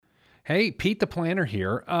Hey, Pete the Planner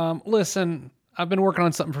here. Listen, I've been working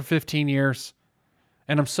on something for 15 years,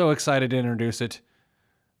 and I'm so excited to introduce it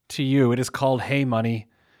to you. It is called Hey Money,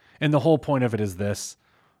 and the whole point of it is this.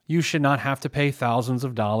 You should not have to pay thousands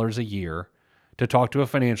of dollars a year to talk to a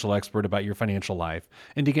financial expert about your financial life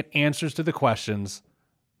and to get answers to the questions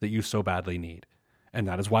that you so badly need. And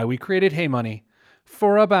that is why we created Hey Money.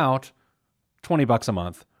 For about $20 a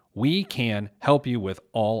month, we can help you with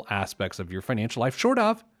all aspects of your financial life, short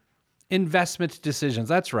of investment decisions.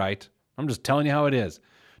 That's right. I'm just telling you how it is.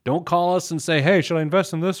 Don't call us and say, hey, should I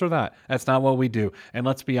invest in this or that? That's not what we do. And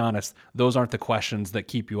let's be honest, those aren't the questions that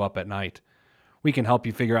keep you up at night. We can help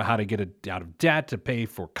you figure out how to get out of debt, to pay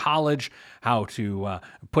for college, how to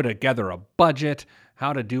put together a budget,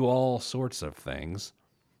 how to do all sorts of things.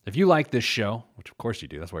 If you like this show, which of course you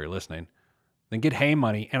do, that's why you're listening, then get Hey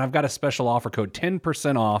Money. And I've got a special offer code,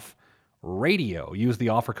 10% off radio. Use the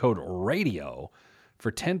offer code radio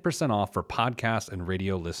for 10% off for podcast and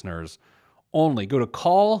radio listeners only. Go to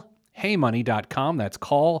callheymoney.com. That's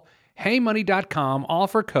callheymoney.com.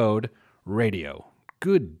 Offer code radio.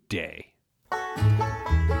 Good day.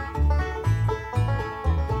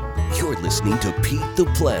 You're listening to Pete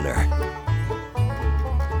the Planner.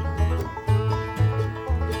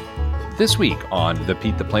 This week on the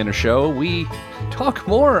Pete the Planner Show, we talk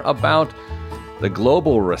more about the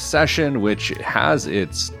global recession, which has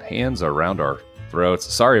its hands around our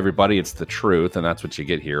throats. Sorry, everybody, it's the truth, and that's what you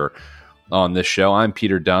get here on this show. I'm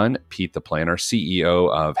Peter Dunn, Pete the Planner,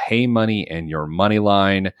 CEO of Hey Money and Your Money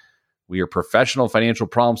Line. We are professional financial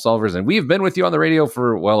problem solvers, and we've been with you on the radio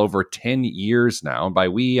for well over 10 years now. And by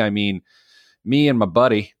we, I mean me and my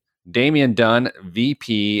buddy, Damian Dunn,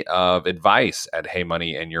 VP of Advice at Hey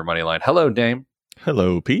Money and Your Money Line. Hello, Dame.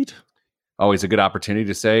 Hello, Pete. Always a good opportunity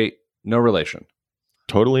to say no relation.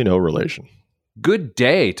 Totally no relation. Good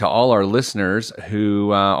day to all our listeners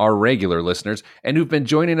who are regular listeners and who've been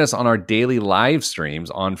joining us on our daily live streams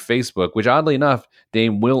on Facebook, which oddly enough,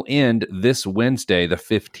 Dame, will end this Wednesday, the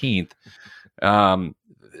 15th.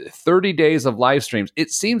 30 days of live streams. It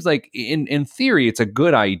seems like in theory, it's a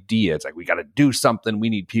good idea. It's like, we got to do something. We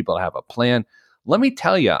need people to have a plan. Let me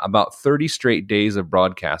tell you about 30 straight days of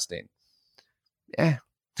broadcasting.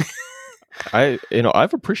 I've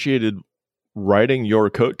appreciated riding your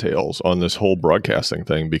coattails on this whole broadcasting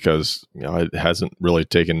thing because it hasn't really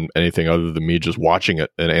taken anything other than me just watching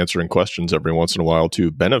it and answering questions every once in a while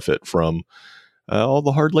to benefit from all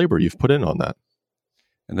the hard labor you've put in on that.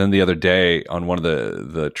 And then the other day on one of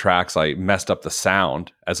the tracks, I messed up the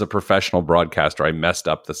sound. As a professional broadcaster, I messed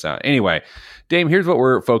up the sound. Anyway, Dame, here's what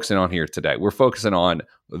we're focusing on here today. We're focusing on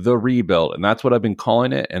the rebuild, and that's what I've been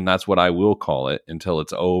calling it, and that's what I will call it until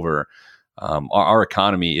it's over. Our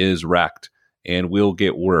economy is wrecked and will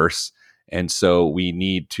get worse. And so we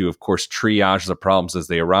need to, of course, triage the problems as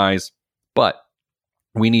they arise. But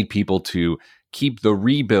we need people to keep the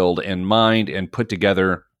rebuild in mind and put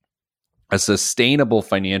together a sustainable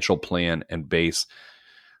financial plan and base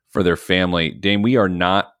for their family. Dame, we are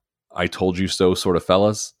not I told you so sort of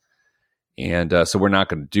fellas. And so we're not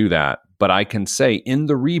going to do that. But I can say in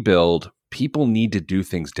the rebuild, people need to do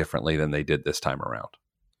things differently than they did this time around.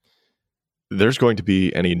 There's going to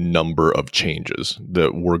be any number of changes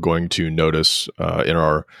that we're going to notice in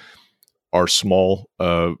our small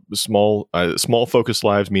focused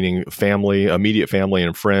lives, meaning family, immediate family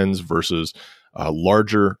and friends, versus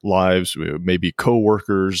larger lives, maybe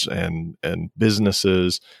coworkers and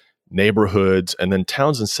businesses, neighborhoods, and then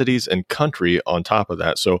towns and cities and country on top of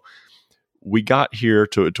that. So we got here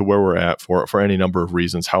to where we're at for any number of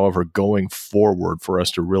reasons. However, going forward, for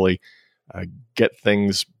us to really get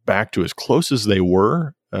things back to as close as they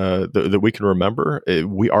were that we can remember,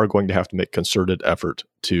 we are going to have to make concerted effort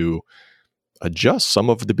to adjust some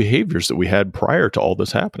of the behaviors that we had prior to all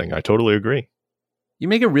this happening. I totally agree. You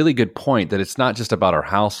make a really good point that it's not just about our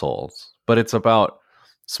households, but it's about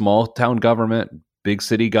small town government, big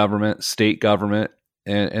city government, state government,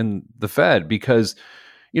 and the Fed. Because,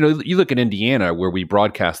 you know, you look at Indiana where we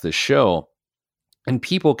broadcast this show, and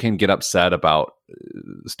people can get upset about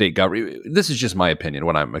state government. This is just my opinion,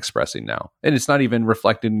 what I'm expressing now. And it's not even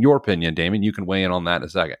reflected in your opinion, Damon. You can weigh in on that in a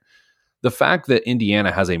second. The fact that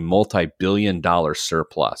Indiana has a multi-billion-dollar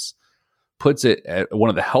surplus puts it at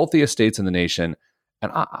one of the healthiest states in the nation.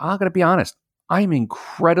 And I got to be honest, I'm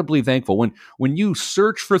incredibly thankful. When you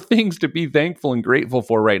search for things to be thankful and grateful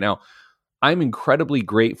for right now, I'm incredibly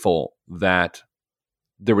grateful that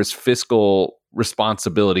there was fiscal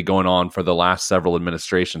responsibility going on for the last several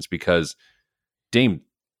administrations, because, Dame,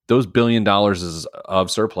 those $1 billion of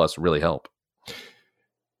surplus really help.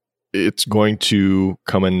 it's going to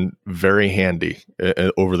come in very handy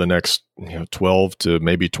over the next 12 to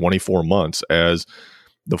maybe 24 months as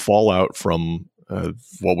the fallout from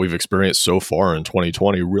what we've experienced so far in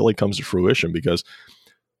 2020 really comes to fruition, because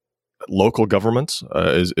local governments,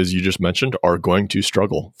 as you just mentioned, are going to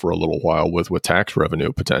struggle for a little while with tax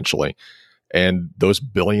revenue potentially. And those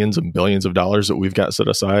billions and billions of dollars that we've got set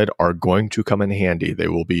aside are going to come in handy. They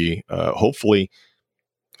will be hopefully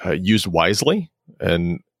used wisely.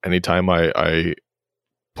 And anytime I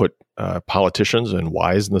put politicians and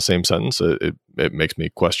wise in the same sentence, it makes me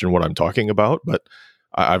question what I'm talking about. But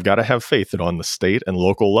I've got to have faith that on the state and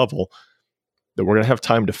local level, that we're going to have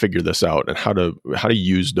time to figure this out and how to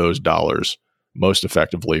use those dollars most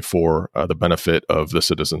effectively for the benefit of the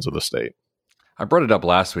citizens of the state. I brought it up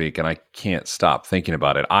last week, and I can't stop thinking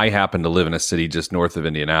about it. I happen to live in a city just north of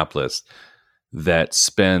Indianapolis that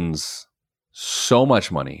spends so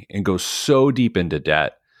much money and goes so deep into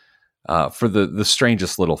debt for the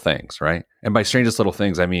strangest little things, right? And by strangest little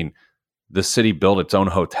things, I mean the city built its own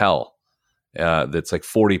hotel that's like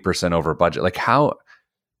 40% over budget. Like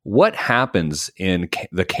what happens in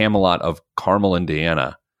the Camelot of Carmel,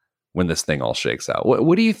 Indiana, when this thing all shakes out?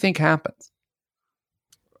 What do you think happens?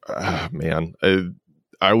 Man,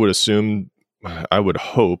 I would assume, I would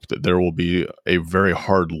hope that there will be a very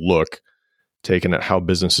hard look taken at how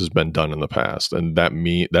business has been done in the past, and that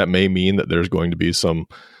may mean that there's going to be some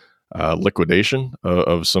liquidation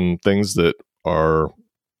of some things that are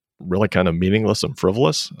really kind of meaningless and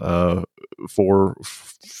frivolous for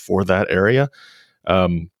that area.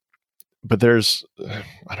 But there's,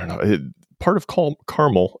 I don't know, part of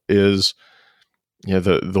Carmel is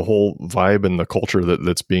the whole vibe and the culture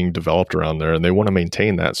that's being developed around there, and they want to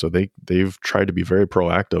maintain that. So they've tried to be very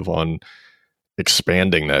proactive on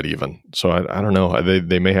expanding that even. So I don't know.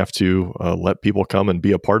 They may have to let people come and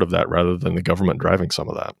be a part of that rather than the government driving some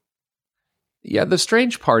of that. Yeah, the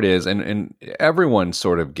strange part is, and everyone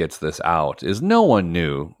sort of gets this out, is no one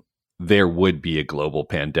knew there would be a global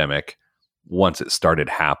pandemic once it started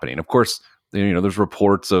happening. Of course, there's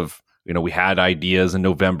reports of, we had ideas in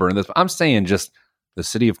November and this. I'm saying just the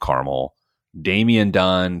city of Carmel, Damian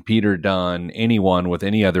Dunn, Peter Dunn, anyone with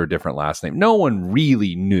any other different last name, no one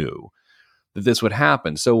really knew that this would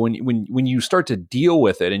happen. So when you start to deal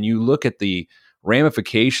with it and you look at the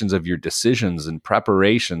ramifications of your decisions and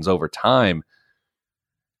preparations over time,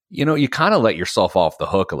 you kind of let yourself off the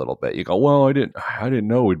hook a little bit. You go, well, I didn't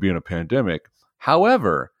know we'd be in a pandemic.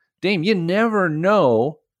 However, Dame, you never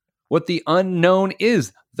know what the unknown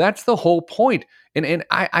is. That's the whole point. And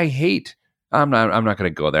I hate, I'm not going to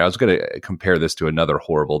go there. I was going to compare this to another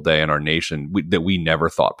horrible day in our nation that we never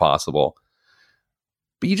thought possible.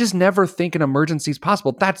 But you just never think an emergency is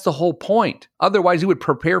possible. That's the whole point. Otherwise, you would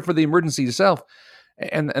prepare for the emergency yourself.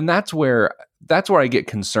 And that's where I get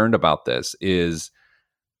concerned about this is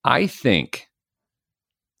I think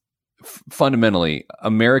fundamentally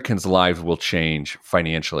Americans' lives will change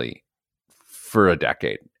financially for a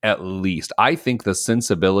decade, at least. I think the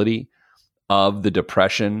sensibility of the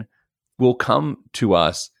Depression will come to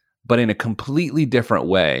us, but in a completely different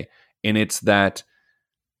way. And it's that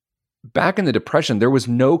back in the Depression, there was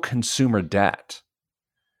no consumer debt,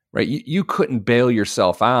 right? You couldn't bail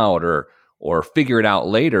yourself out or figure it out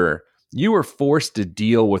later. You were forced to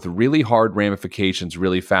deal with really hard ramifications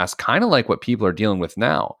really fast, kind of like what people are dealing with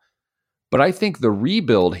now. But I think the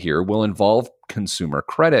rebuild here will involve consumer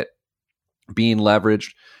credit being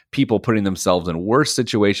leveraged, people putting themselves in worse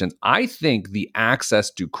situations. I think the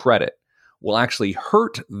access to credit will actually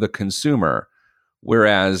hurt the consumer,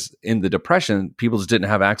 whereas in the Depression, people just didn't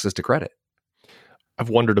have access to credit. I've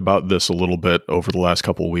wondered about this a little bit over the last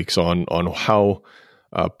couple of weeks on how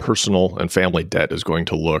personal and family debt is going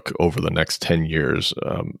to look over the next 10 years.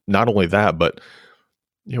 Not only that, but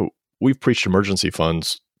we've preached emergency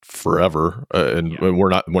funds forever, and we're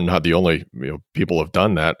not the only people have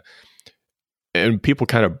done that. And people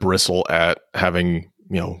kind of bristle at having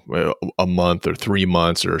a month or 3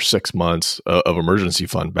 months or 6 months of emergency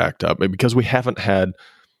fund backed up, because we haven't had,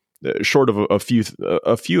 short of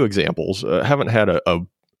a few examples, haven't had a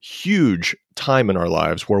huge time in our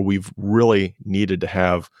lives where we've really needed to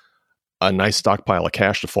have a nice stockpile of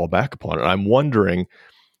cash to fall back upon. And I'm wondering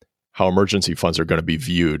how emergency funds are going to be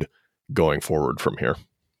viewed going forward from here.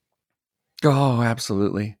 Oh,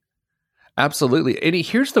 absolutely. Absolutely. And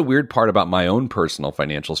here's the weird part about my own personal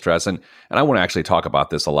financial stress. And I want to actually talk about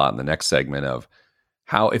this a lot in the next segment of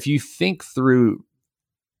how, if you think through,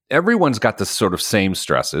 everyone's got the sort of same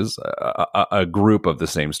stresses, a group of the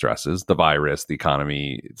same stresses, the virus, the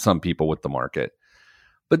economy, some people with the market.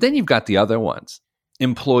 But then you've got the other ones,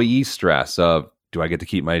 employee stress of, do I get to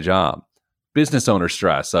keep my job? Business owner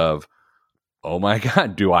stress of, oh my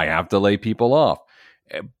God, do I have to lay people off?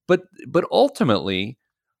 But ultimately,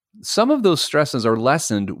 some of those stresses are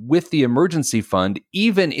lessened with the emergency fund,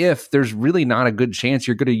 even if there's really not a good chance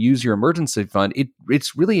you're going to use your emergency fund.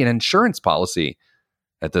 It's really an insurance policy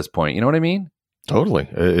at this point. You know what I mean? Totally.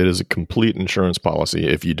 It is a complete insurance policy.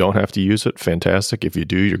 If you don't have to use it, fantastic. If you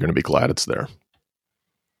do, you're going to be glad it's there.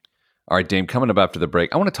 All right, Dame, coming up after the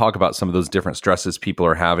break, I want to talk about some of those different stresses people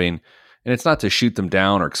are having. And it's not to shoot them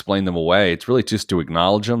down or explain them away. It's really just to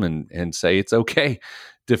acknowledge them and say it's okay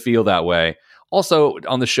to feel that way. Also,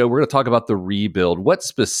 on the show, we're going to talk about the rebuild. What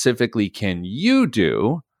specifically can you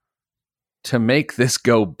do to make this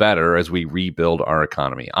go better as we rebuild our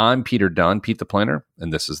economy? I'm Peter Dunn, Pete the Planner,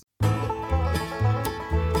 and this is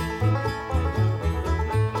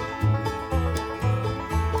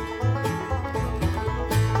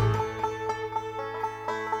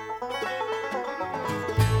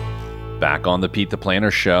back on the Pete the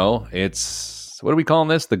Planner show. It's, what are we calling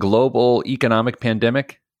this? The global economic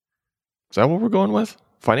pandemic? Is that what we're going with?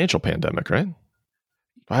 Financial pandemic, right?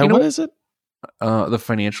 What is it? The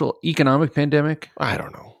financial economic pandemic? I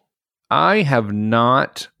don't know. I have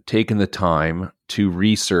not taken the time to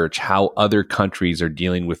research how other countries are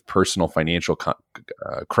dealing with personal financial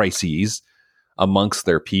crises amongst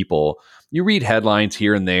their people. You read headlines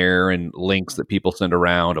here and there and links that people send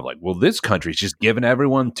around of like, well, this country's just giving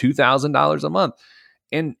everyone $2,000 a month.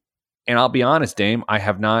 And I'll be honest, Dame, I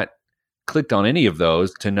have not clicked on any of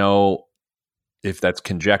those to know if that's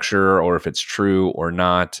conjecture or if it's true or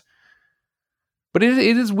not. But it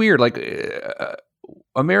is weird. Like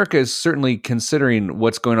America is certainly considering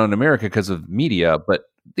what's going on in America because of media, but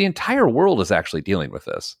the entire world is actually dealing with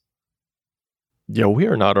this. Yeah, we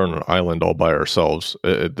are not on an island all by ourselves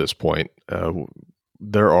at this point.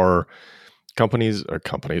 There are countries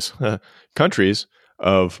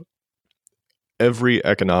of every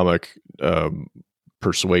economic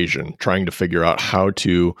persuasion trying to figure out how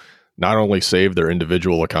to not only save their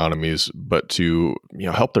individual economies, but to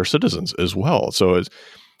help their citizens as well. So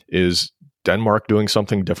is Denmark doing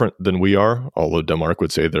something different than we are? Although Denmark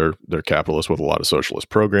would say they're capitalist with a lot of socialist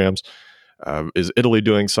programs. Is Italy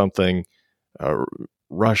doing something?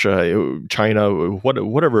 Russia, China,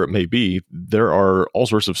 whatever it may be, there are all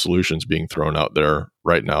sorts of solutions being thrown out there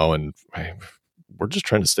right now, and we're just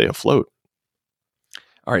trying to stay afloat.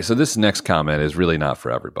 All right, so this next comment is really not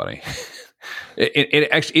for everybody.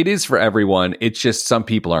 It is for everyone. It's just some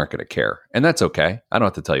people aren't going to care, and that's okay. I don't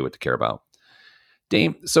have to tell you what to care about.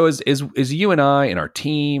 Dame, so as you and I and our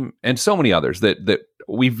team and so many others that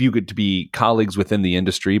we view to be colleagues within the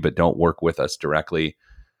industry but don't work with us directly,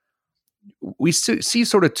 we see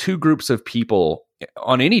sort of two groups of people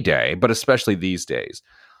on any day, but especially these days.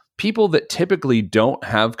 People that typically don't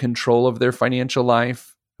have control of their financial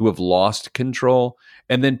life, who have lost control,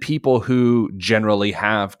 and then people who generally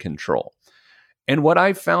have control. And what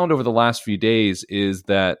I've found over the last few days is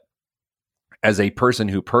that as a person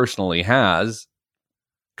who personally has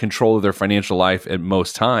control of their financial life at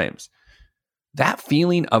most times, that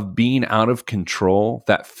feeling of being out of control,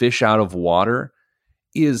 that fish out of water,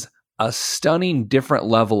 is a stunning different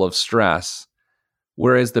level of stress.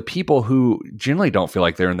 Whereas the people who generally don't feel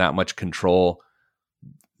like they're in that much control,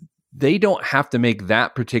 they don't have to make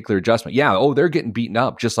that particular adjustment. Yeah, they're getting beaten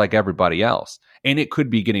up just like everybody else. And it could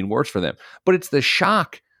be getting worse for them. But it's the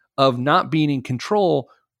shock of not being in control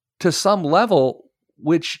to some level,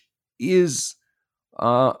 which is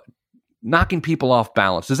knocking people off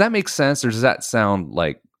balance. Does that make sense, or does that sound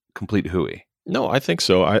like complete hooey? No, I think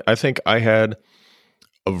so. I think I had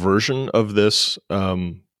a version of this.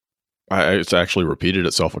 It's actually repeated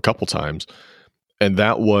itself a couple times. And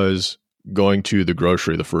that was going to the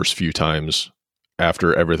grocery the first few times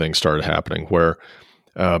after everything started happening, where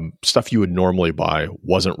stuff you would normally buy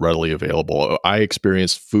wasn't readily available. I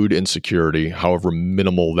experienced food insecurity, however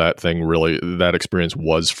minimal that experience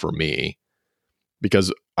was for me,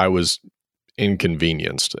 because I was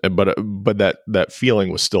inconvenienced. But that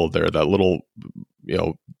feeling was still there, that little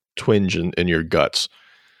twinge in your guts,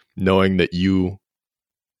 knowing that you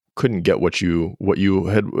couldn't get what you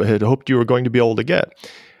had hoped you were going to be able to get.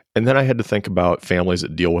 And then I had to think about families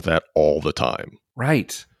that deal with that all the time.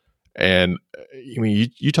 Right. And I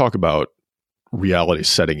mean, you talk about reality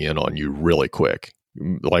setting in on you really quick.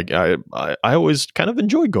 Like I always kind of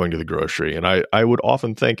enjoyed going to the grocery, and I would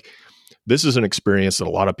often think this is an experience that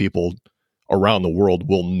a lot of people around the world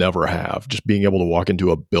will never have. Just being able to walk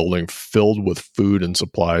into a building filled with food and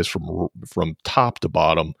supplies from top to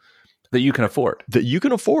bottom that you can afford. That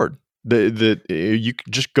you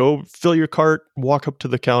just go fill your cart, walk up to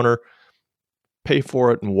the counter, pay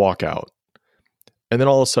for it, and walk out. And then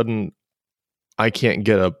all of a sudden, I can't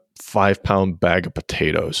get a 5-pound bag of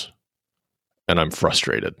potatoes and I'm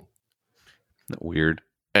frustrated. Weird.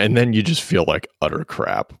 And then you just feel like utter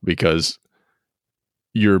crap because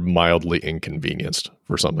you're mildly inconvenienced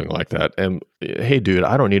for something like that. And hey, dude,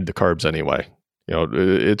 I don't need the carbs anyway.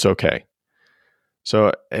 It's okay.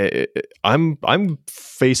 So I'm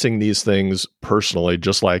facing these things personally,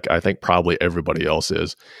 just like I think probably everybody else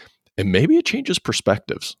is. And maybe it changes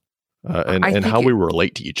perspectives and how we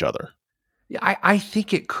relate to each other. Yeah, I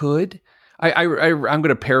think it could. I'm going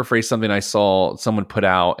to paraphrase something I saw someone put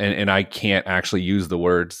out, and I can't actually use the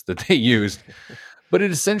words that they used, but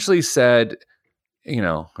it essentially said,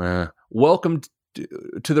 welcome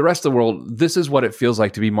to the rest of the world. This is what it feels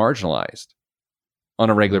like to be marginalized on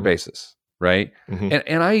a regular basis, right? Mm-hmm.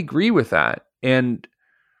 And I agree with that. And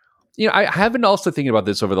I have been also thinking about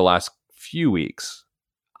this over the last few weeks.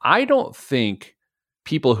 I don't think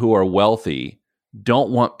people who are wealthy don't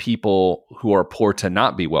want people who are poor to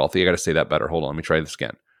not be wealthy. I got to say that better. Hold on. Let me try this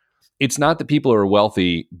again. It's not that people who are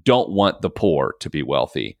wealthy don't want the poor to be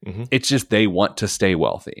wealthy. Mm-hmm. It's just they want to stay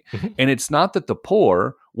wealthy. Mm-hmm. And it's not that the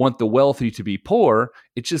poor want the wealthy to be poor.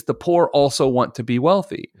 It's just the poor also want to be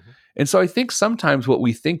wealthy. Mm-hmm. And so I think sometimes what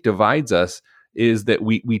we think divides us is that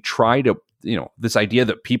we try to, this idea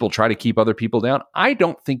that people try to keep other people down. I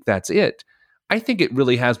don't think that's it. I think it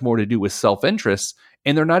really has more to do with self-interest,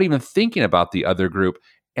 and they're not even thinking about the other group.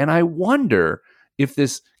 And I wonder if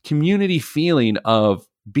this community feeling of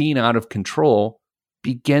being out of control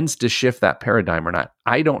begins to shift that paradigm or not.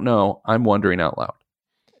 I don't know. I'm wondering out loud.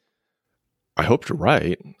 I hope you're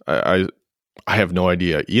right. I have no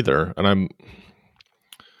idea either. And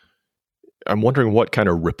I'm wondering what kind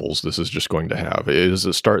of ripples this is just going to have. Does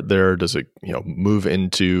it start there? Does it move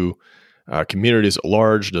into communities at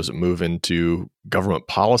large? Does it move into government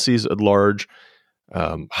policies at large?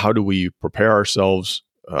 How do we prepare ourselves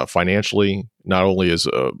financially, not only as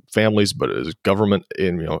families, but as government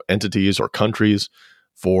in entities or countries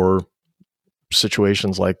for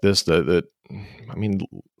situations like this? That I mean,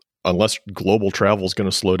 unless global travel is going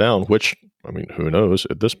to slow down, which who knows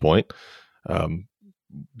at this point,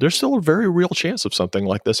 there's still a very real chance of something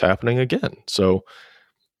like this happening again. So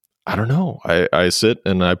I don't know. I sit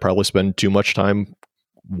and I probably spend too much time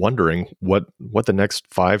wondering what the next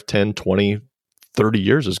 5, 10, 20, 30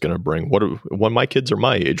 years is going to bring. When my kids are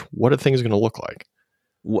my age, what are things going to look like?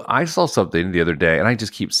 Well, I saw something the other day, and I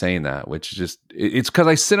just keep saying that, which is just, it's because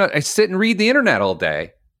I sit and read the internet all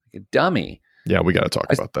day. Like a dummy. Yeah, we got to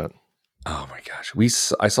talk about that. Oh my gosh.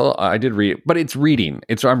 I did read it, but it's reading.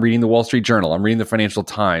 I'm reading the Wall Street Journal. I'm reading the Financial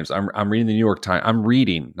Times. I'm reading the New York Times. I'm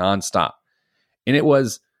reading nonstop. And it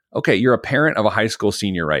was, okay, you're a parent of a high school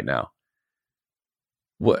senior right now.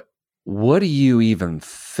 What do you even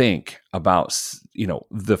think about,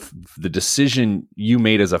 the decision you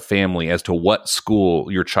made as a family as to what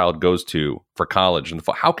school your child goes to for college? And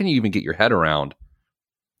how can you even get your head around,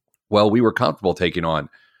 well, we were comfortable taking on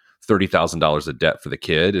 $30,000 of debt for the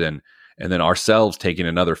kid and then ourselves taking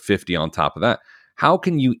another 50 on top of that. How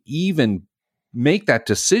can you even make that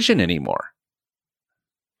decision anymore?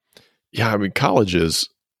 Yeah, college is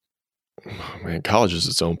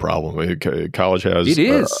its own problem. College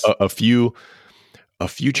has a few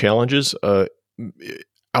challenges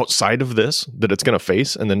outside of this that it's going to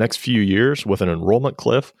face in the next few years with an enrollment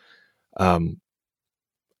cliff. We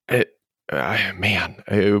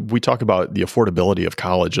talk about the affordability of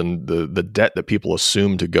college and the debt that people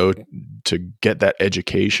assume to go to get that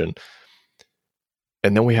education.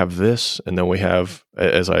 And then we have this, and then we have,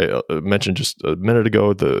 as I mentioned just a minute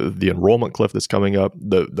ago, the enrollment cliff that's coming up.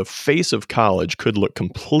 The face of college could look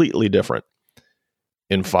completely different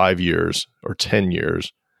in 5 years or 10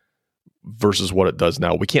 years versus what it does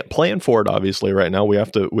now. We can't plan for it, obviously, right now. We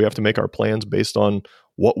have to make our plans based on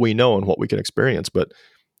what we know and what we can experience. But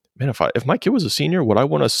man, if my kid was a senior, would I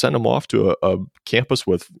want to send him off to a campus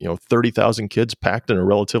with 30,000 kids packed in a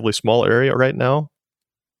relatively small area right now?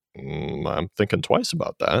 I'm thinking twice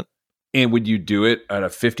about that. And would you do it at a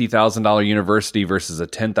 $50,000 university versus a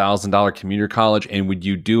 $10,000 community college? And would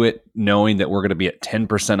you do it knowing that we're going to be at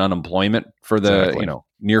 10% unemployment for the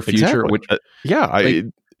near future? Exactly. Which,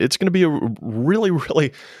 it's going to be a really,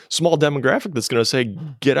 really small demographic that's going to say,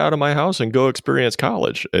 "Get out of my house and go experience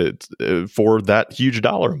college." For that huge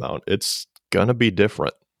dollar amount, it's going to be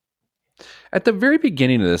different. At the very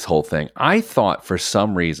beginning of this whole thing, I thought for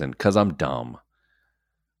some reason, because I'm dumb,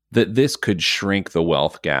 that this could shrink the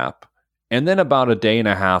wealth gap. And then about a day and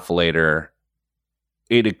a half later,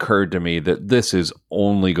 it occurred to me that this is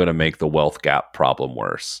only going to make the wealth gap problem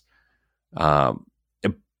worse.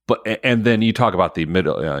 And then you talk about the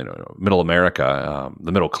middle America,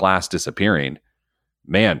 the middle class disappearing.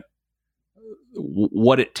 Man,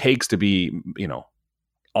 what it takes to be,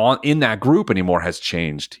 in that group anymore has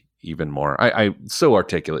changed even more. I so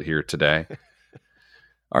articulate here today.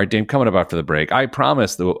 All right, Dame, coming up after the break. I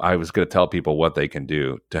promised that I was going to tell people what they can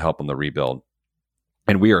do to help them to rebuild.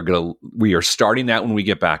 And we are starting that when we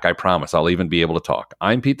get back. I promise. I'll even be able to talk.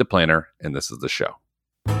 I'm Pete the Planner, and this is the show.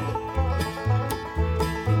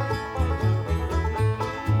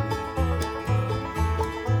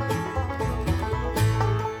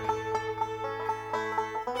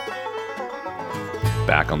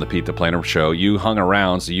 Back on the Pete the Planner show. You hung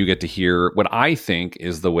around, so you get to hear what I think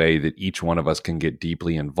is the way that each one of us can get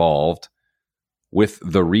deeply involved with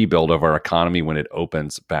the rebuild of our economy when it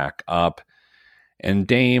opens back up. And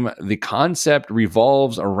Dame, the concept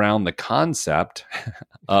revolves around the concept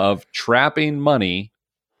of trapping money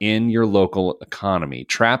in your local economy.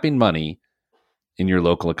 Trapping money in your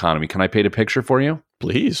local economy. Can I paint a picture for you?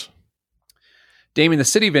 Please. Damien, the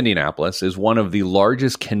city of Indianapolis is one of the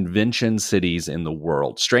largest convention cities in the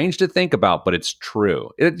world. Strange to think about, but it's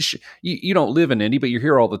true. You don't live in Indy, but you're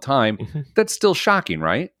here all the time. Mm-hmm. That's still shocking,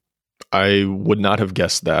 right? I would not have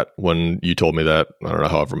guessed that when you told me that, I don't know,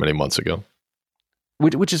 however many months ago.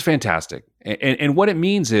 Which is fantastic. And what it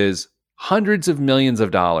means is hundreds of millions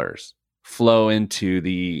of dollars flow into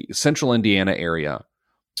the central Indiana area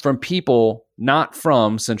from people not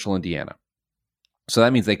from central Indiana. So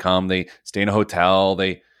that means they come, they stay in a hotel,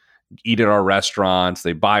 they eat at our restaurants,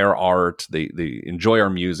 they buy our art, they enjoy our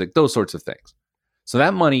music, those sorts of things. So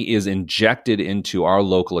that money is injected into our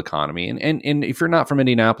local economy. And if you're not from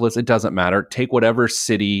Indianapolis, it doesn't matter. Take whatever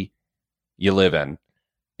city you live in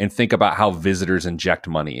and think about how visitors inject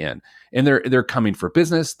money in. And they're coming for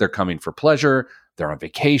business, they're coming for pleasure, they're on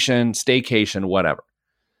vacation, staycation, whatever.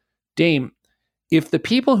 Dame, if the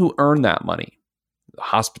people who earn that money, the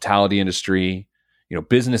hospitality industry,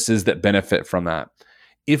 businesses that benefit from that,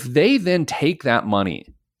 if they then take that money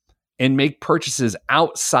and make purchases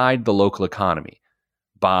outside the local economy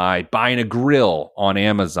by buying a grill on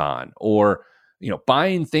Amazon or,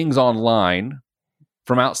 buying things online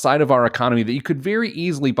from outside of our economy that you could very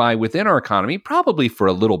easily buy within our economy, probably for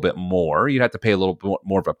a little bit more. You'd have to pay a little bit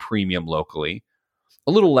more of a premium locally,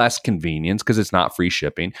 a little less convenience because it's not free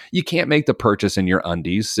shipping. You can't make the purchase in your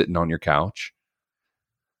undies sitting on your couch.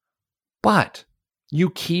 But you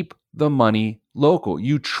keep the money local.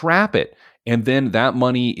 You trap it. And then that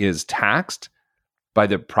money is taxed by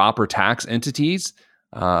the proper tax entities,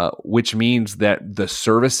 which means that the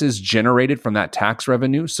services generated from that tax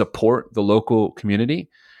revenue support the local community.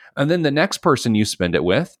 And then the next person you spend it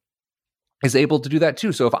with is able to do that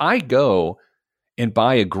too. So if I go and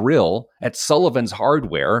buy a grill at Sullivan's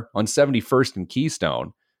Hardware on 71st and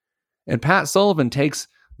Keystone, and Pat Sullivan takes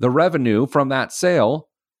the revenue from that sale,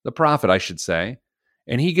 the profit, I should say,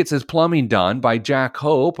 and he gets his plumbing done by Jack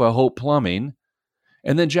Hope, Hope Plumbing.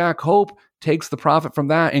 And then Jack Hope takes the profit from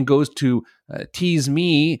that and goes to Tease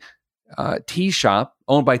Me Tea Shop,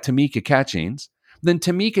 owned by Tamika Catchings. Then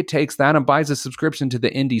Tamika takes that and buys a subscription to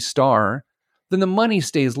the Indy Star. Then the money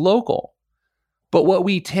stays local. But what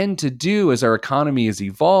we tend to do as our economy has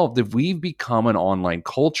evolved, if we've become an online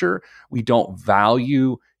culture, we don't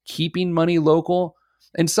value keeping money local.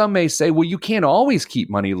 And some may say, well, you can't always keep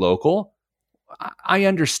money local. I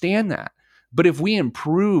understand that. But if we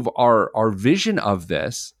improve our vision of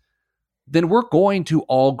this, then we're going to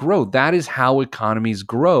all grow. That is how economies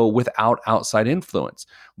grow without outside influence.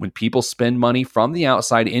 When people spend money from the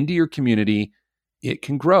outside into your community, it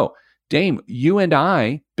can grow. Dame, you and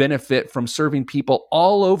I benefit from serving people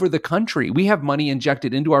all over the country. We have money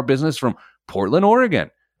injected into our business from Portland, Oregon,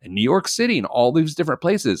 and New York City, and all these different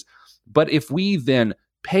places. But if we then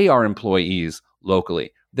pay our employees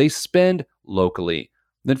locally, they spend locally,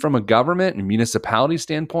 then from a government and municipality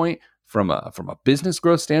standpoint, from a business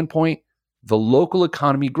growth standpoint, the local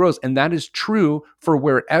economy grows. And that is true for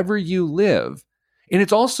wherever you live. And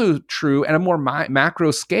it's also true at a more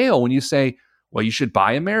macro scale when you say, well, you should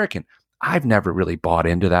buy American. I've never really bought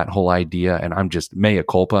into that whole idea, and I'm just mea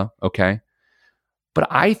culpa, okay? But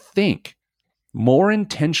I think more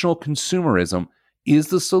intentional consumerism is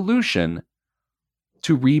the solution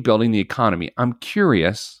to rebuilding the economy. I'm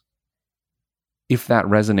curious if that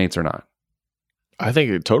resonates or not. I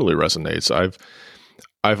think it totally resonates.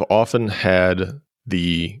 I've often had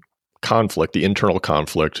the conflict, the internal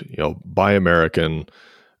conflict, buy American,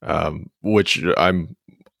 which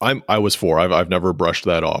I was for. I've never brushed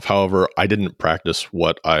that off. However, I didn't practice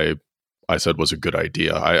what I said was a good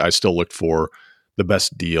idea. I still looked for the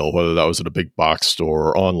best deal, whether that was at a big box store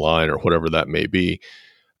or online or whatever that may be.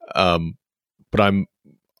 But I'm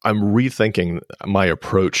rethinking my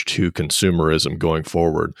approach to consumerism going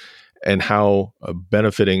forward. and how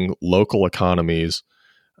benefiting local economies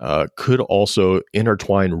could also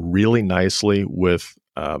intertwine really nicely with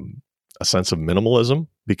a sense of minimalism,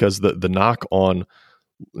 because the knock on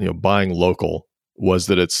buying local was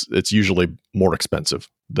that it's usually more expensive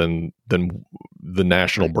than the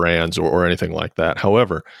national brands or anything like that.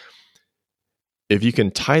 However, if you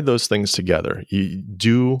can tie those things together, you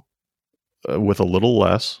do with a little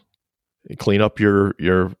less, clean up your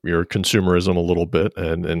consumerism a little bit,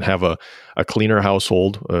 and have a cleaner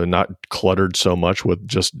household, not cluttered so much with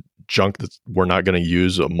just junk that we're not going to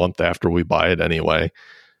use a month after we buy it anyway.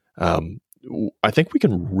 I think we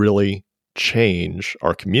can really change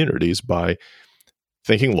our communities by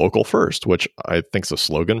thinking local first, which I think is a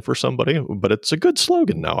slogan for somebody, but it's a good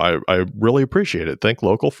slogan now. I really appreciate it. Think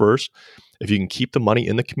local first. If you can keep the money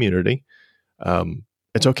in the community,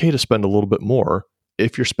 it's okay to spend a little bit more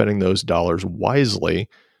if you're spending those dollars wisely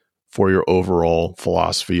for your overall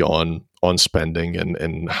philosophy on spending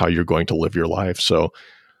and how you're going to live your life. So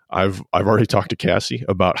I've already talked to Cassie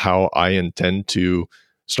about how I intend to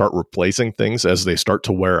start replacing things as they start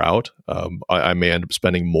to wear out. I may end up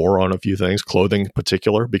spending more on a few things, clothing in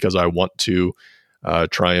particular, because I want to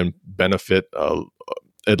try and benefit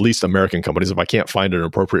at least American companies. If I can't find an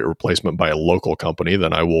appropriate replacement by a local company,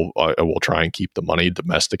 then I will try and keep the money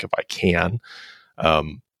domestic if I can,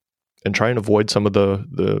 and try and avoid some of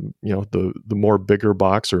the more bigger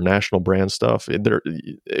box or national brand stuff.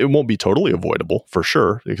 It won't be totally avoidable for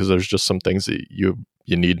sure, because there's just some things that you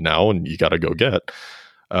need now and you got to go get.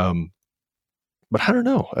 But I don't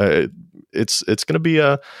know. It's going to be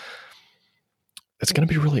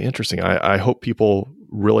really interesting. I hope people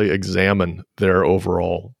really examine their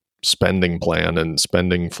overall spending plan and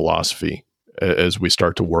spending philosophy as we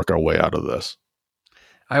start to work our way out of this.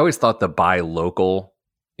 I always thought the buy local,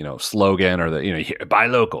 slogan, or the, buy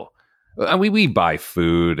local. I mean, we buy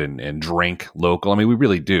food and drink local. I mean, we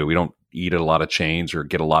really do. We don't eat at a lot of chains or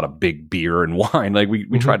get a lot of big beer and wine. Like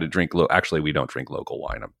we try to drink actually, we don't drink local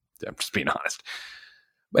wine. I'm just being honest.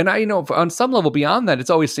 And on some level beyond that, it's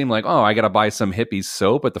always seemed like, oh, I got to buy some hippie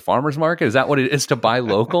soap at the farmer's market. Is that what it is to buy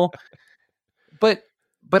local? But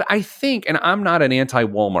I think, and I'm not an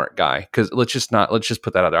anti-Walmart guy, because let's just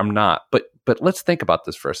put that out there. I'm not. But let's think about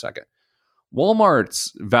this for a second.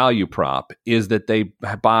 Walmart's value prop is that they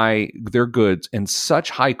buy their goods in such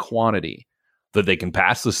high quantity that they can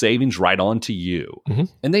pass the savings right on to you. Mm-hmm.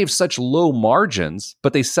 And they have such low margins,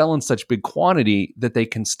 but they sell in such big quantity that they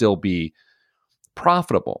can still be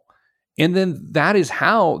profitable. And then that is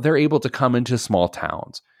how they're able to come into small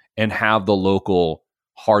towns and have the local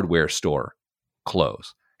hardware store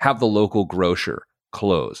close, have the local grocer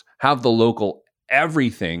close, have the local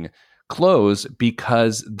everything close,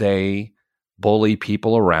 because they bully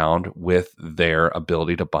people around with their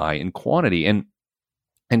ability to buy in quantity. And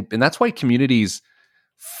that's why communities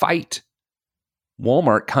fight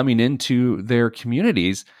Walmart coming into their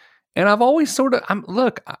communities. And I've always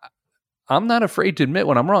I'm not afraid to admit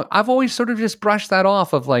when I'm wrong. I've always sort of just brushed that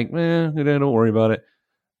off of like, don't worry about it.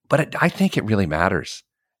 But I think it really matters.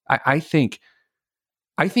 I think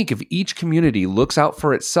if each community looks out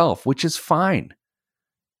for itself, which is fine,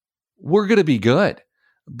 we're going to be good.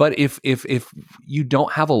 But if you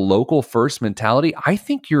don't have a local first mentality, I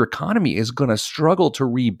think your economy is going to struggle to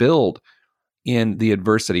rebuild in the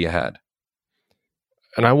adversity ahead.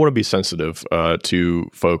 And I want to be sensitive to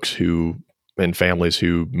folks and families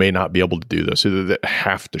who may not be able to do this, that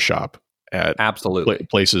have to shop at absolutely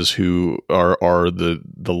places who are the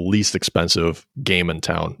least expensive game in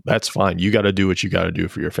town. That's fine. You got to do what you got to do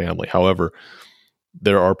for your family. However,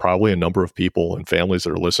 there are probably a number of people and families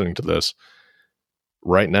that are listening to this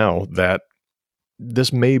right now that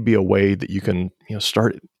this may be a way that you can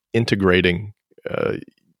start integrating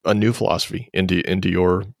a new philosophy into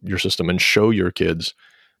your system and show your kids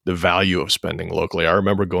the value of spending locally. I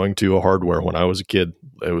remember going to a hardware when I was a kid.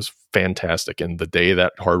 It was fantastic. And the day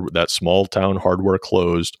that small town hardware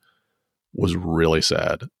closed was really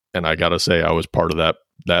sad. And I got to say, I was part of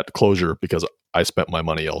that closure because I spent my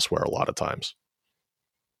money elsewhere a lot of times.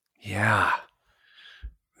 Yeah.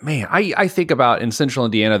 Man, I think about in central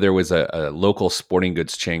Indiana, there was a local sporting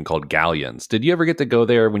goods chain called Galleons. Did you ever get to go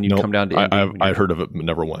there when you come down to Indy? I'd heard of it, but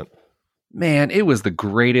never went. Man, it was the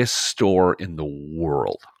greatest store in the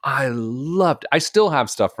world. I loved it. I still have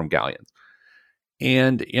stuff from Galleons.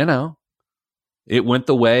 And, it went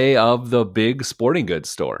the way of the big sporting goods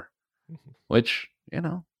store, which,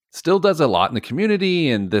 still does a lot in the community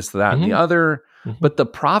and this, that, and the other. Mm-hmm. But the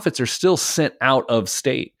profits are still sent out of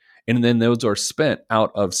state. And then those are spent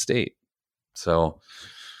out of state. So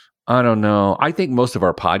I don't know. I think most of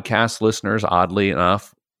our podcast listeners, oddly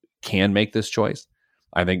enough, can make this choice.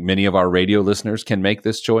 I think many of our radio listeners can make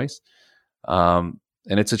this choice. And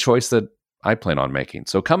it's a choice that I plan on making.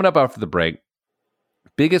 So coming up after the break,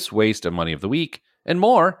 biggest waste of money of the week and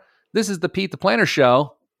more. This is the Pete the Planner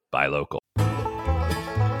Show. Buy local.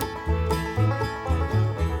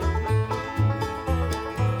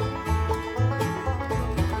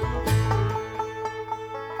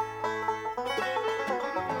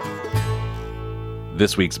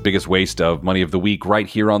 This week's biggest waste of money of the week right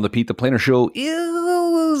here on the Pete the Planner Show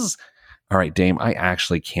is... All right, Dame, I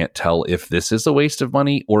actually can't tell if this is a waste of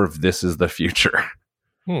money or if this is the future.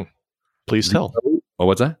 Please tell. Oh,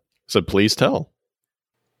 what's that? So please tell.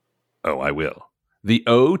 Oh, I will. The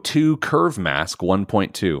O2 Curve Mask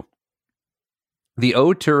 1.2. The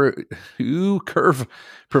O2 Curve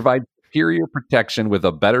provides superior protection with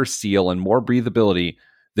a better seal and more breathability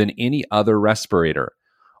than any other respirator.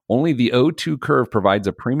 Only the O2 Curve provides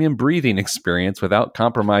a premium breathing experience without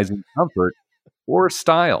compromising comfort or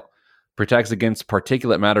style. Protects against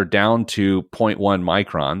particulate matter down to 0.1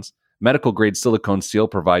 microns. Medical grade silicone seal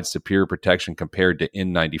provides superior protection compared to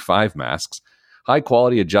N95 masks. High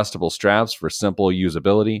quality adjustable straps for simple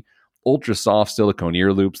usability. Ultra soft silicone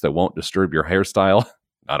ear loops that won't disturb your hairstyle.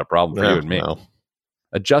 Not a problem for you and me. No.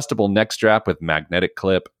 Adjustable neck strap with magnetic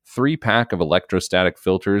clip. 3-pack of electrostatic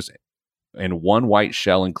filters and 1 white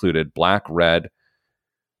shell included. Black, red,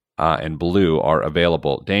 and blue are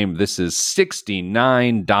available. Dame, this is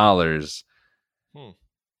 $69.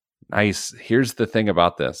 Nice. Here's the thing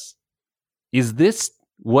about this. Is this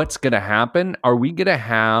what's going to happen? Are we going to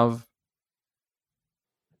have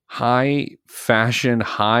high fashion,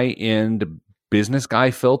 high end business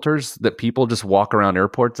guy filters that people just walk around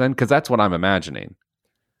airports in? Because that's what I'm imagining.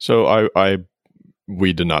 So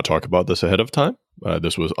we did not talk about this ahead of time.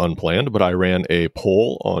 This was unplanned, but I ran a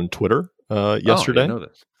poll on Twitter yesterday. I didn't know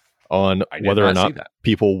this. On I did whether or not see not that.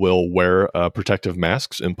 people will wear protective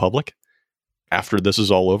masks in public after this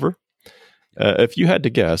is all over. If you had to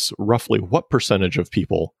guess, roughly what percentage of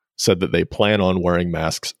people said that they plan on wearing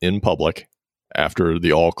masks in public after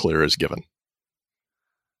the all clear is given?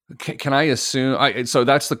 Can I assume? So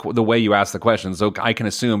that's the way you ask the question. So I can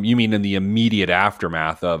assume you mean in the immediate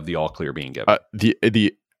aftermath of the all clear being given.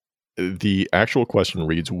 The actual question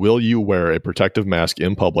reads, will you wear a protective mask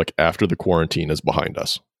in public after the quarantine is behind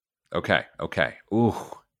us? Okay. Ooh.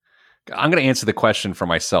 I'm going to answer the question for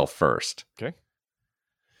myself first. Okay.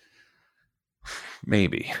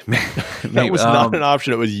 Maybe. That was not an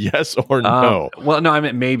option. It was yes or no. Well, no, I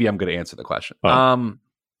meant maybe I'm going to answer the question. Oh.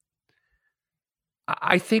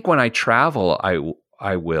 I think when I travel, I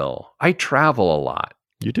will. I travel a lot.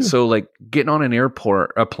 You do. So like getting on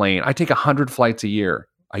a plane, I take 100 flights a year.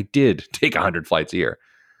 I did take 100 flights a year.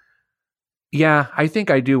 Yeah, I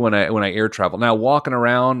think I do when I air travel. Now walking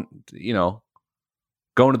around,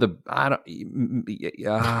 going to the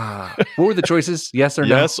what were the choices? Yes or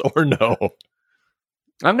no? Yes or no?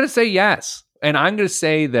 I'm going to say yes, and I'm going to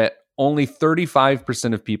say that only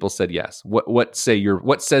 35% of people said yes. What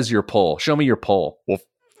says your poll? Show me your poll. Well,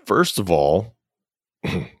 first of all,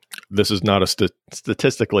 this is not a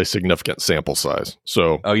statistically significant sample size.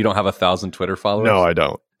 So, you don't have 1,000 Twitter followers? No, I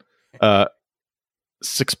don't.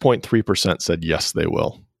 6.3% said yes, they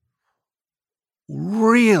will.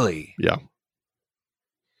 Really? Yeah.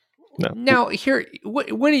 No. Now, here, what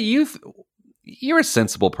do you? You're a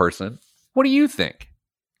sensible person. What do you think?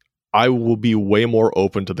 I will be way more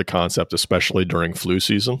open to the concept, especially during flu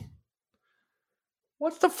season.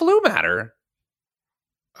 What's the flu matter?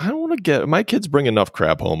 I don't want to get my kids bring enough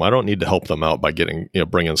crap home. I don't need to help them out by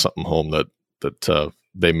bringing something home that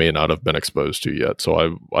they may not have been exposed to yet.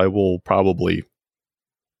 So I will probably.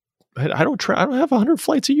 I don't have 100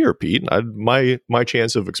 flights a year, Pete. My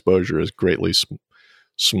chance of exposure is greatly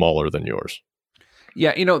smaller than yours.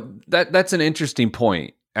 Yeah, that's an interesting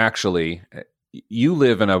point. Actually, you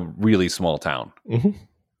live in a really small town. Mm-hmm.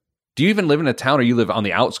 Do you even live in a town, or you live on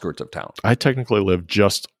the outskirts of town? I technically live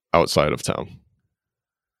just outside of town.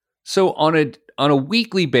 So on a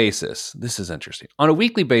weekly basis, this is interesting. On a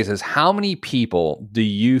weekly basis, how many people do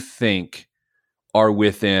you think are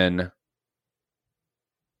within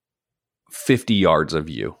 50 yards of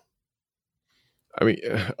you? I mean,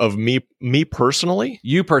 of me personally?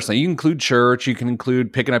 You personally. You can include church. You can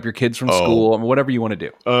include picking up your kids from school. I mean, whatever you want to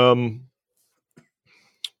do.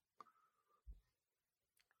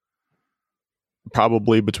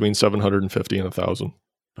 Probably between 750 and 1,000.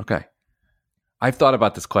 Okay. I've thought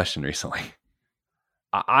about this question recently.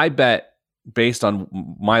 I bet, based on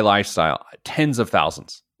my lifestyle, tens of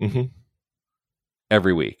thousands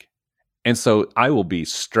every week. And so I will be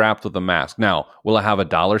strapped with a mask. Now, will I have a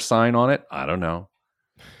dollar sign on it? I don't know.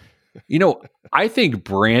 I think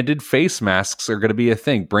branded face masks are going to be a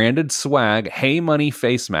thing. Branded swag, Hey Money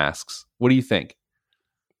face masks. What do you think?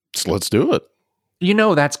 So let's do it.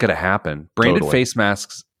 That's going to happen. Branded Totally. face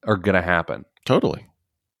masks are going to happen. Totally.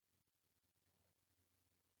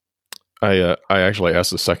 I actually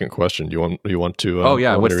asked the second question. Do you want to?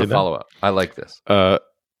 What's the follow up? I like this.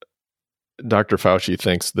 Dr. Fauci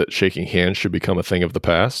thinks that shaking hands should become a thing of the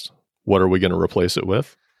past. What are we going to replace it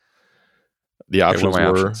with? The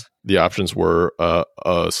options were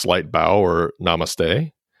a slight bow or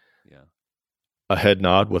namaste. Yeah. A head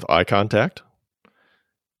nod with eye contact.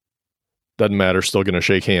 Doesn't matter. Still going to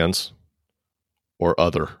shake hands. Or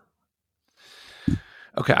other.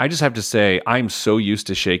 Okay, I just have to say, I'm so used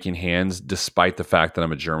to shaking hands, despite the fact that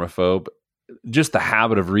I'm a germaphobe. Just the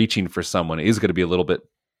habit of reaching for someone is going to be a little bit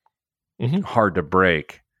hard to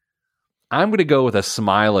break. I'm going to go with a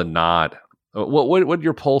smile and nod. What did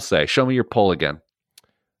your poll say? Show me your poll again.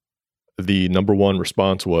 The number one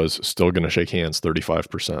response was still going to shake hands,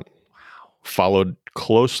 35%. Wow. Followed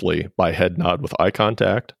closely by head nod with eye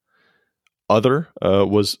contact. Other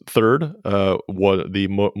was third. What the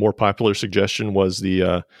more popular suggestion was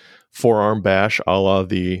the forearm bash, a la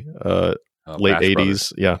the late Bash 80s.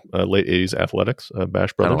 Brothers. Yeah, late 80s athletics,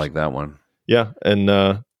 Bash Brothers. I don't like that one. Yeah,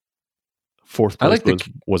 and fourth place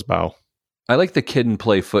was bow. I like the kid and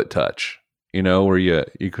play foot touch. Where you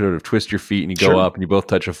could have twist your feet and you go up and you both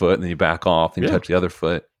touch a foot and then you back off and you touch the other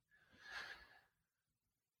foot.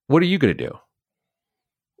 What are you going to do?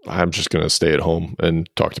 I'm just going to stay at home and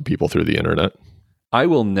talk to people through the internet. I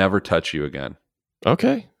will never touch you again.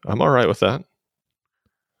 Okay. I'm all right with that.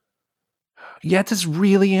 Yeah, this is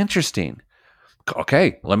really interesting.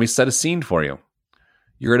 Okay, let me set a scene for you.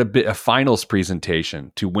 You're at a finals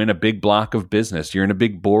presentation to win a big block of business. You're in a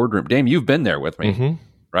big boardroom. Dame, you've been there with me,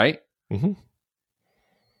 right? Mm-hmm.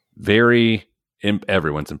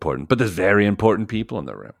 Everyone's important, but there's very important people in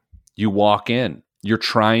the room. You walk in. You're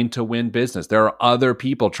trying to win business. There are other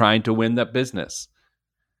people trying to win that business.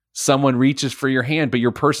 Someone reaches for your hand, but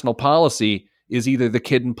your personal policy is either the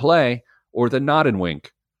kid and play or the nod and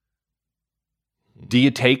wink. Do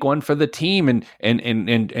you take one for the team and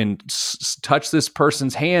touch this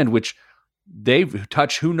person's hand, which they've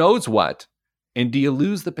touched who knows what? And do you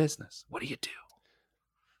lose the business? What do you do?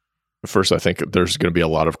 First, I think there's going to be a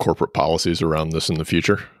lot of corporate policies around this in the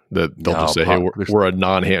future that they'll just say, hey, we're a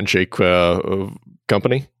non-handshake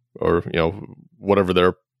company, or whatever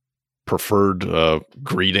their preferred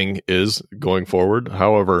greeting is going forward.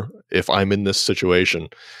 However, if I'm in this situation,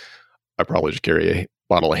 I probably just carry a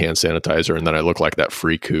bottle of hand sanitizer, and then I look like that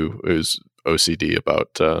freak who is OCD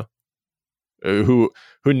about who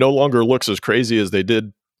no longer looks as crazy as they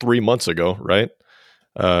did 3 months ago, right?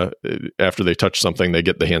 After they touch something, they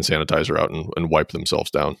get the hand sanitizer out and wipe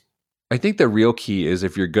themselves down. I think the real key is,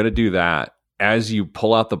 if you're going to do that, as you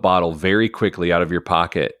pull out the bottle very quickly out of your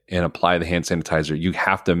pocket and apply the hand sanitizer, you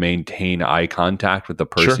have to maintain eye contact with the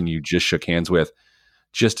person you just shook hands with,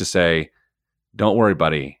 just to say, don't worry,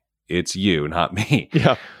 buddy. It's you, not me.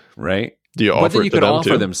 Yeah. Right? Do you offer but then you could offer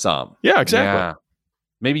too? them some. Yeah, exactly. Yeah.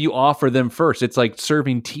 Maybe you offer them first. It's like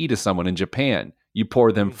serving tea to someone in Japan. You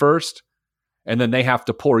pour them first, and then they have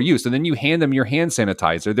to pour you. So then you hand them your hand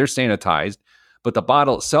sanitizer. They're sanitized, but the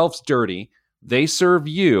bottle itself's dirty. They serve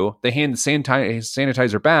you. They hand the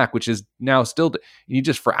sanitizer back, which is now still. You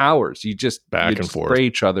just for hours. You just back and forth, spray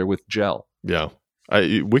each other with gel. Yeah,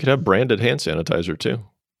 we could have branded hand sanitizer too.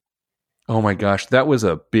 Oh my gosh, that was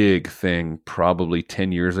a big thing probably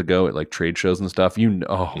 10 years ago at like trade shows and stuff.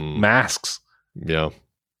 Masks. Yeah.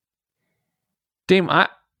 Dame,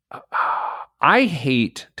 I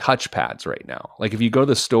hate touchpads right now. Like if you go to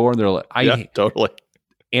the store and they're like, totally.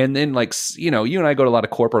 And then like, you and I go to a lot of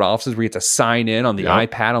corporate offices where you have to sign in on the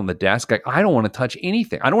iPad on the desk. Like, I don't want to touch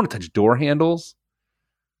anything. I don't want to touch door handles.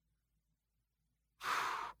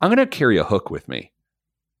 I'm going to carry a hook with me.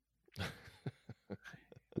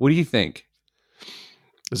 What do you think?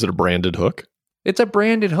 Is it a branded hook? It's a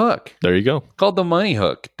branded hook. There you go. Called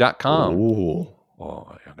themoneyhook.com. Ooh. Oh,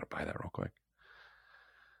 I'm going to buy that real quick.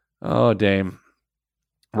 Oh, Dame.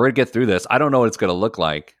 We're going to get through this. I don't know what it's going to look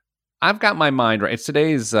like. I've got my mind right. It's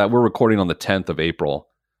today's, we're recording on the 10th of April.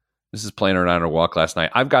 This is playing around our walk last night.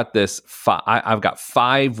 I've got this, I've got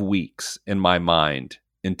 5 weeks in my mind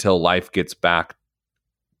until life gets back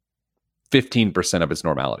 15% of its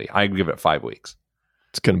normality. I give it 5 weeks.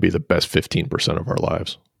 It's going to be the best 15% of our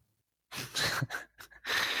lives.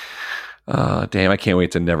 Damn, I can't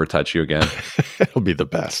wait to never touch you again. It'll be the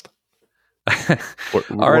best.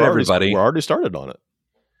 All right, everybody. We're already started on it.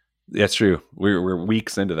 That's true. We're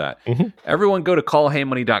weeks into that. Mm-hmm. Everyone go to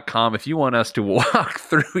callheymoney.com if you want us to walk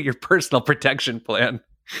through your personal protection plan.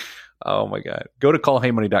 Oh my God. Go to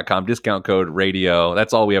callheymoney.com, discount code radio.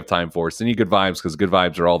 That's all we have time for. Send you good vibes because good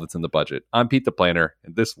vibes are all that's in the budget. I'm Pete the Planner,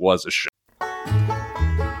 and this was a show.